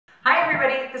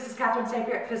everybody, this is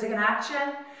St-Pierre at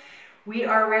Physikinaction. We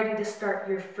are ready to start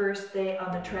your first day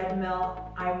on the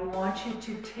treadmill. I want you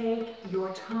to take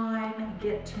your time and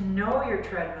get to know your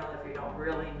treadmill if you don't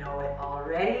really know it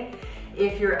already.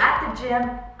 If you're at the gym,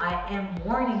 I am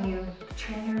warning you, the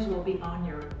trainers will be on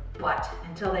your butt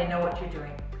until they know what you're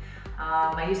doing.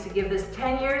 I used to give this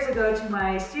 10 years ago to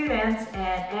my students,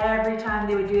 and every time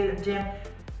they would do it at the gym,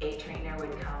 a trainer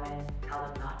would come and tell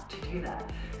them not to do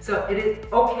that. So it is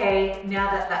okay, now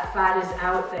that that fat is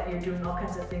out, that you're doing all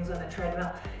kinds of things on the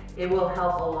treadmill, it will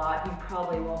help a lot. You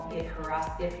probably won't get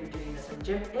harassed if you're doing this in the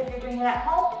gym. If you're doing it at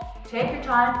home, take your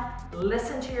time,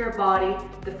 listen to your body.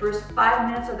 The first 5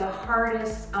 minutes are the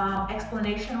hardest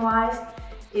explanation-wise.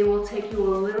 It will take you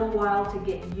a little while to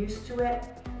get used to it,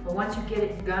 but once you get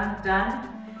it done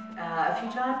a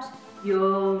few times,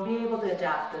 you'll be able to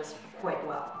adapt this quite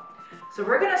well. So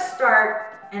we're gonna start,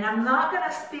 and I'm not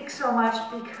gonna speak so much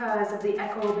because of the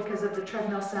echo, because of the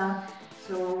treadmill sound,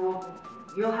 so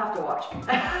you'll have to watch me.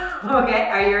 Okay,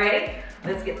 are you ready?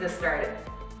 Let's get this started.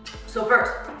 So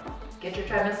first, get your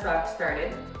treadmill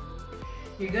started.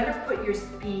 You're gonna put your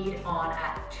speed on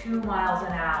at 2 miles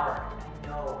an hour. I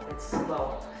know, it's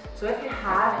slow. So if you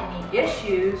have any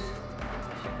issues,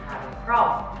 you shouldn't have any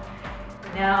problem.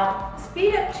 Now,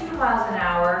 speed at 2 miles an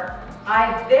hour,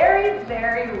 I very,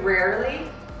 very rarely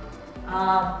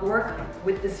work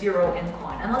with the zero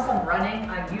incline. Unless I'm running,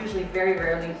 I usually very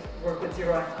rarely work with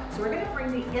zero incline. So we're gonna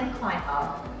bring the incline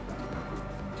up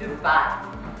to 5,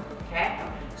 okay?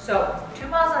 So 2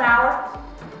 miles an hour,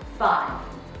 5.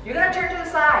 You're gonna turn to the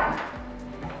side,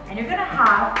 and you're gonna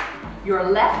have your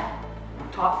left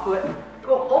top foot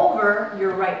go over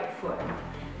your right foot.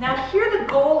 Now here the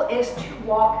goal is to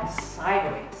walk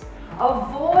sideways.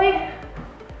 Avoid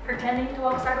pretending to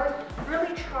walk sideways.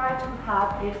 Really try to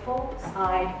have a full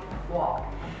side walk.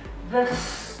 The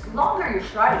longer your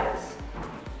stride is,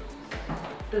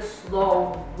 the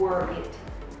slower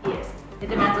it is. It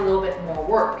demands a little bit more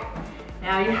work.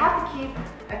 Now you have to keep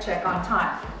a check on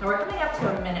time. Now we're coming up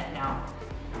to a minute now.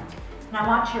 And I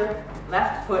want your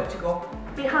left foot to go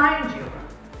behind you.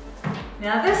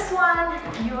 Now this one,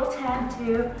 you will tend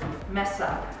to mess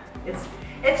up.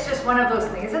 It's just one of those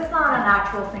things. It's not a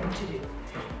natural thing to do.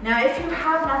 Now if you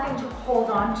have nothing to hold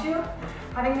on to,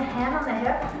 having a hand on the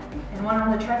hip and one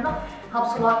on the treadmill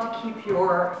helps a lot to keep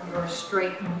your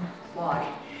straightened body.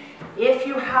 If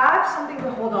you have something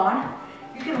to hold on,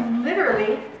 you can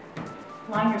literally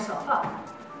line yourself up,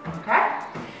 okay?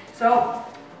 So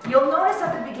you'll notice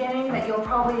at the beginning that you'll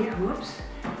probably,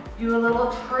 do a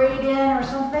little trade-in or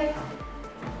something.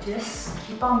 Just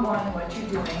keep on going what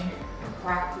you're doing.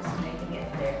 Practice making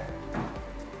it there.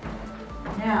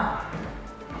 Now,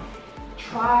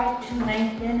 try to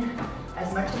lengthen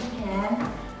as much as you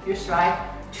can your stride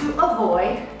to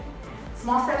avoid.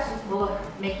 Small steps will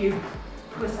make you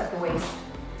twist at the waist.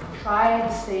 Try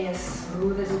to stay as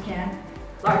smooth as you can.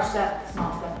 Large step,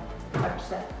 small step, large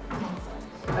step, small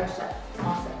step, large step,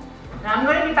 small step. Now I'm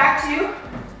going to be back to you,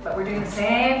 but we're doing the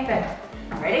same thing.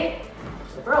 Ready?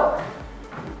 Flip her over.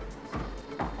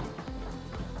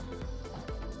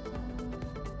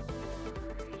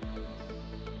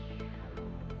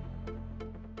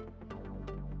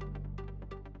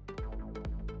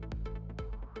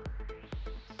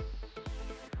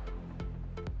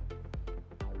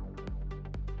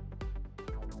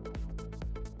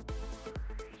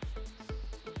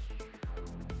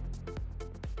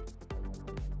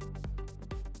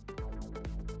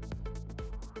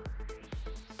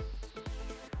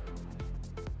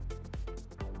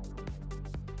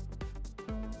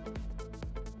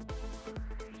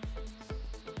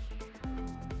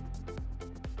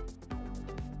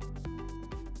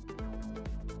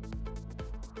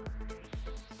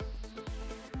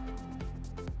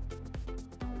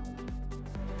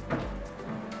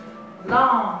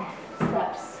 Long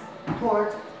steps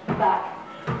towards the back.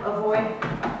 Avoid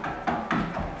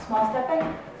small stepping.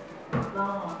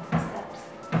 Long steps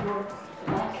towards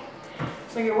the back.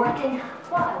 So you're working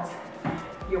quads.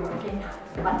 You're working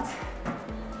butt.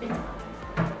 Big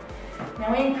time.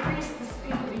 Now increase the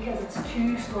speed because it's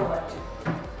too slow at 2.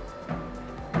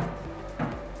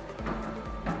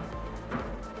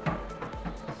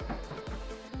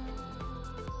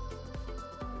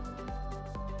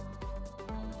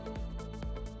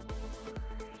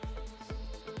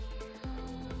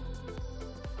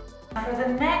 For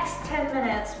the next 10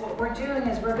 minutes, what we're doing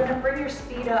is we're going to bring your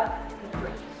speed up to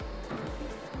 3.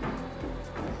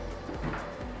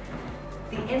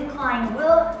 The incline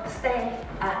will stay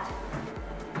at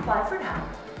 5 for now.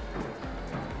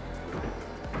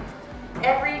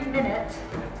 Every minute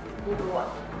will go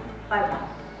up by 1.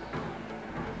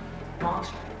 Long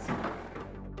strides.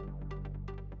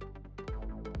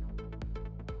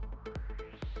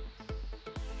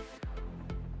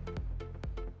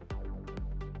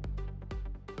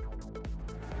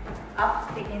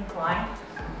 up the incline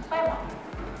by 1.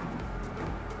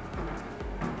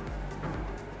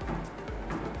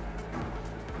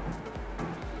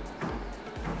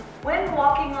 When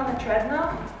walking on the treadmill,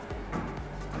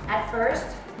 at first,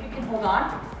 you can hold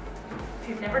on. If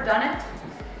you've never done it,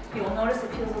 you'll notice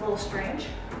it feels a little strange.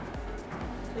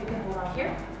 So you can hold on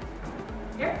here,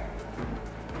 here,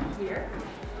 here.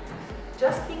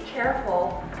 Just be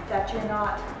careful that you're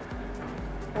not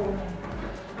holding,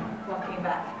 walking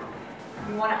back.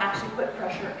 You want to actually put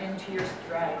pressure into your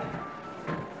stride.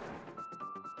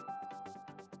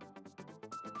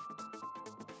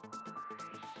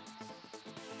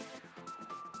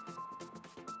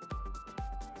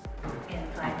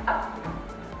 Incline up.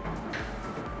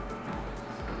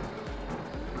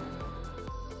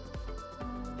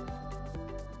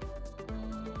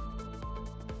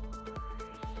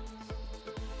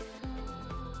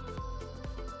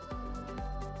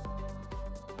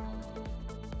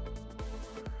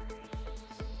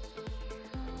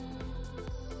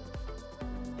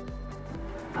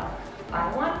 Up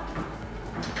by 1.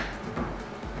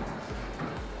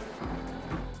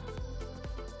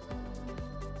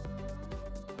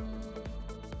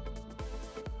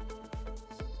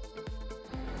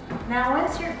 Now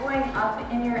once you're going up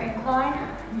in your incline,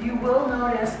 you will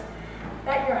notice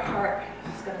that your heart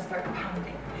is going to start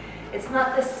pounding. It's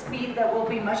not the speed that will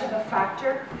be much of a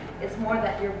factor, it's more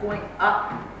that you're going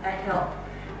up a hill.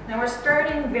 Now we're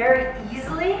starting very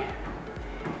easily,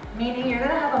 meaning you're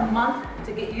going to have a month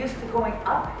to get used to going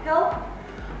uphill,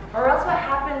 or else what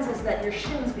happens is that your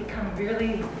shins become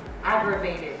really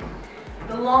aggravated.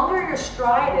 The longer your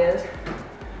stride is,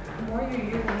 the more you're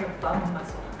using your bum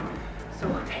muscle. So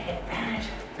take advantage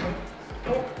of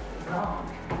it long.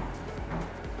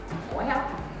 Going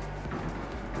up.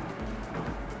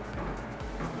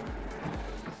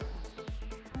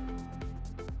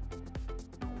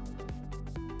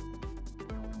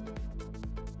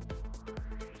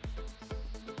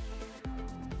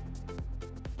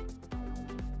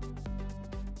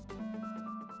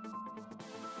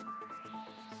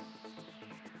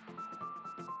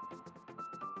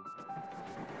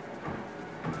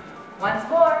 Once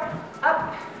more,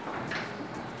 up.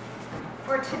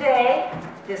 For today,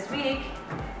 this week,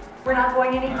 we're not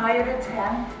going any higher than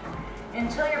 10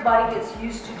 until your body gets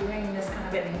used to doing this kind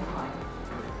of an incline.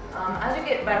 As you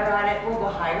get better at it, we'll go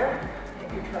higher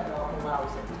if your treadmill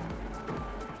allows it.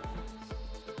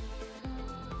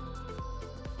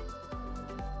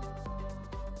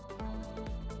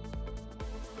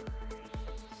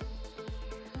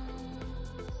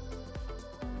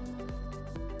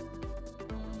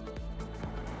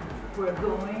 We're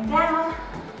going down.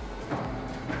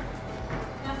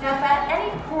 Now if at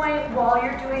any point while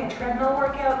you're doing a treadmill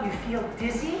workout you feel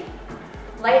dizzy,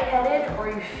 lightheaded, or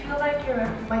you feel like you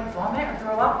might vomit or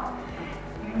throw up,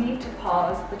 you need to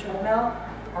pause the treadmill,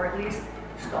 or at least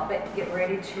stop it, get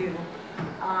ready to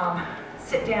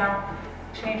sit down,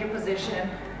 change your position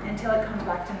until it comes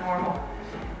back to normal.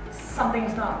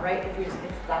 Something's not right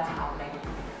if that's happening.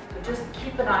 So just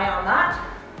keep an eye on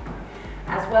that.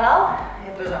 As well,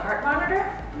 if there's a heart monitor,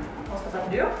 most of them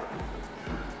do,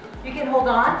 you can hold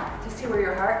on to see where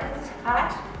your heart is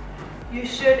at. You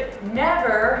should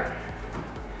never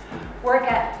work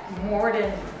at more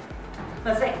than,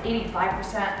 let's say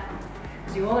 85%,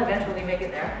 because you will eventually make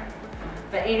it there,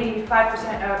 but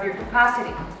 85% of your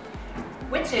capacity,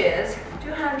 which is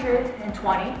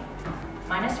 220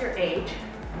 minus your age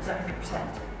is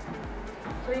 100%.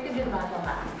 So you can do the math on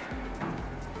that.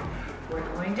 We're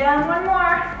going down one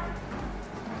more.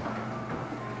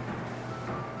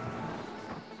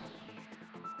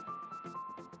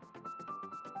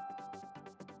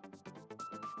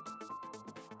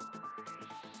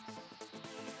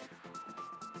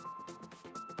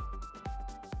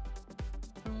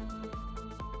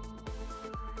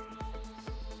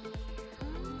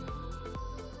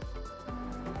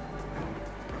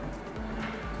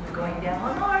 We're going down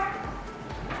one more.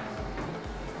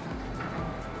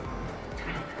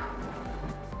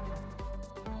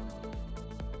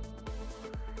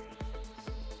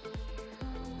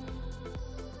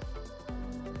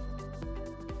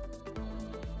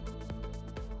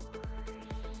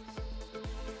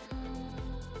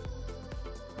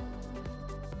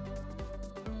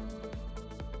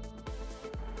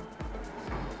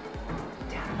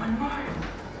 One more.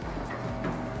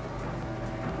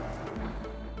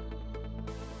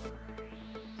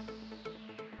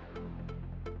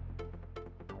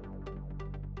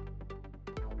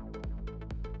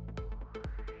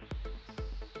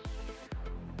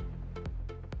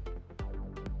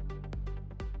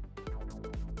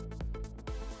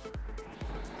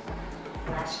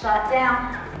 Last shot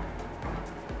down.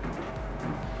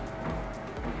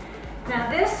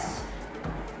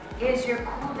 is your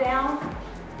cool down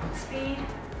speed,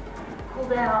 cool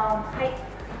down height.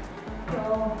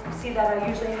 You'll see that I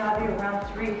usually have you around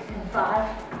 3 and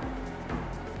 5.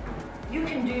 You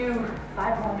can do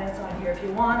 5 more minutes on here if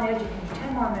you wanted. You can do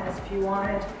 10 more minutes if you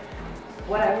wanted.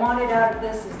 What I wanted out of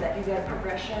this is that you get a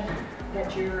progression,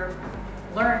 that you're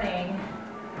learning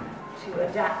to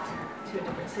adapt to a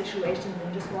different situation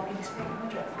than just walking straight on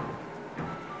the treadmill.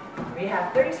 We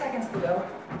have 30 seconds to go.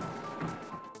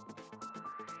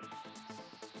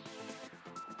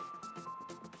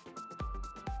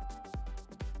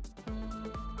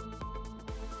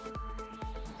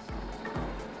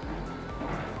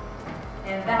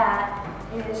 And that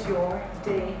is your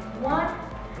day 1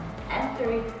 and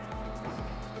 3.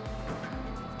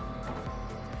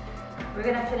 We're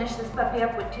gonna finish this puppy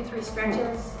up with 2-3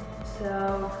 stretches.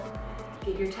 So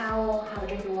get your towel, have a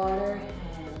drink of water,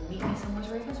 and meet me somewhere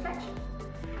where you can stretch.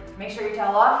 Make sure your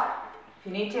towel off if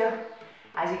you need to.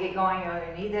 As you get going, you're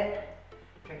gonna need it.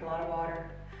 Drink a lot of water.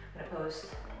 I'm gonna post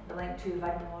the link to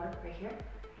vitamin water right here.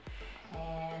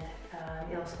 And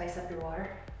it'll spice up your water.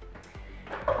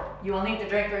 You will need to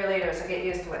drink 3 liters, so get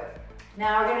used to it.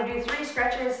 Now we're gonna do 3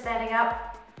 stretches standing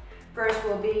up. First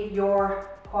will be your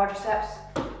quadriceps.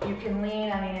 You can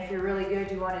lean, I mean, if you're really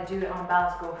good, you wanna do it on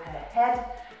balance, go ahead.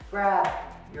 Grab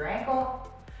your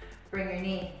ankle, bring your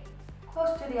knee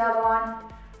close to the other one.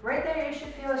 Right there, you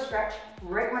should feel a stretch,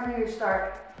 right when you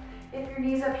start. If your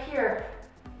knee's up here,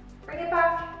 bring it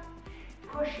back.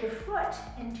 Push your foot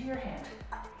into your hand.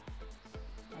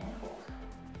 And hold.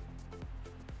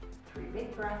 3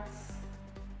 big breaths.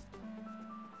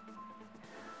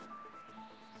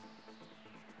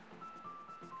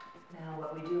 Now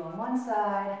what we do on one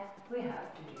side, we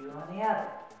have to do on the other.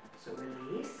 So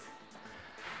release,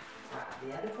 grab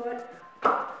the other foot,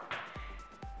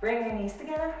 bring your knees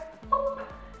together,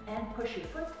 and push your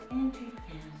foot into your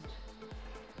hand.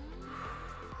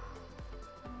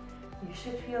 You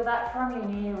should feel that from your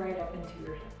knee right up into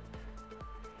your hip.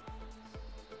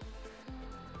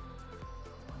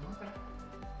 One more breath.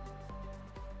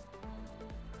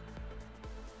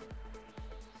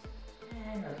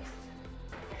 And release.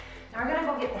 Now we're gonna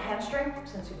go get the hamstring.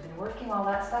 Since we've been working all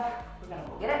that stuff, we're gonna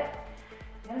go get it.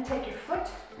 You're gonna take your foot,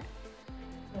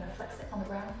 you're gonna flex it on the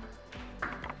ground.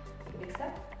 Take a big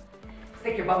step.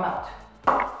 Stick your bum out.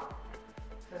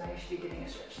 So now you should be getting a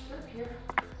stretch through here.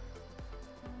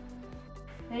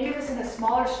 Now use this in a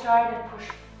smaller stride and push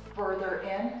further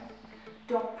in.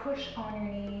 Don't push on your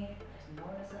knee. There's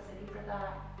no necessity for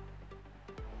that.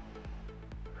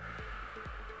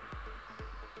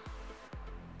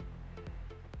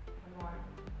 One more.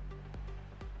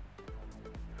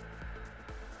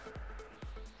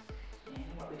 And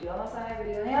what we do on the side,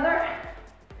 we do on the other.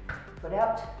 Foot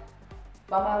out,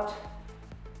 bum out,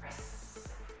 press,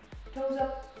 toes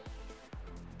up.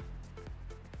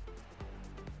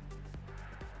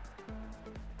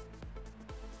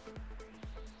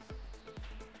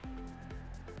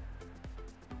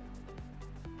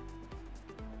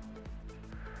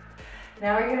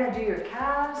 Now we're gonna do your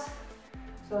calves.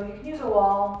 So you can use a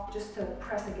wall just to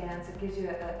press against. It gives you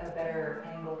a better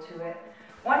angle to it.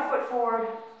 1 foot forward,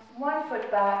 1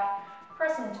 foot back,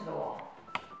 press into the wall.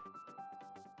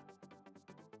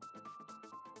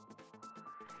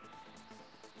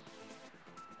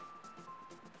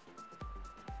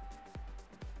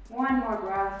 One more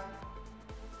breath.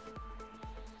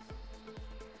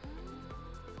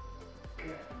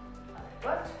 Good. Other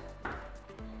foot.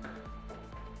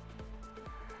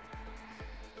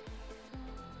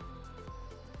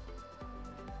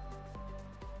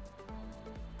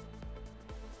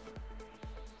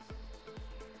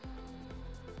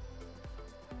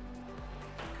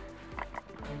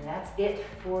 And that's it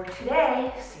for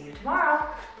today. See you tomorrow.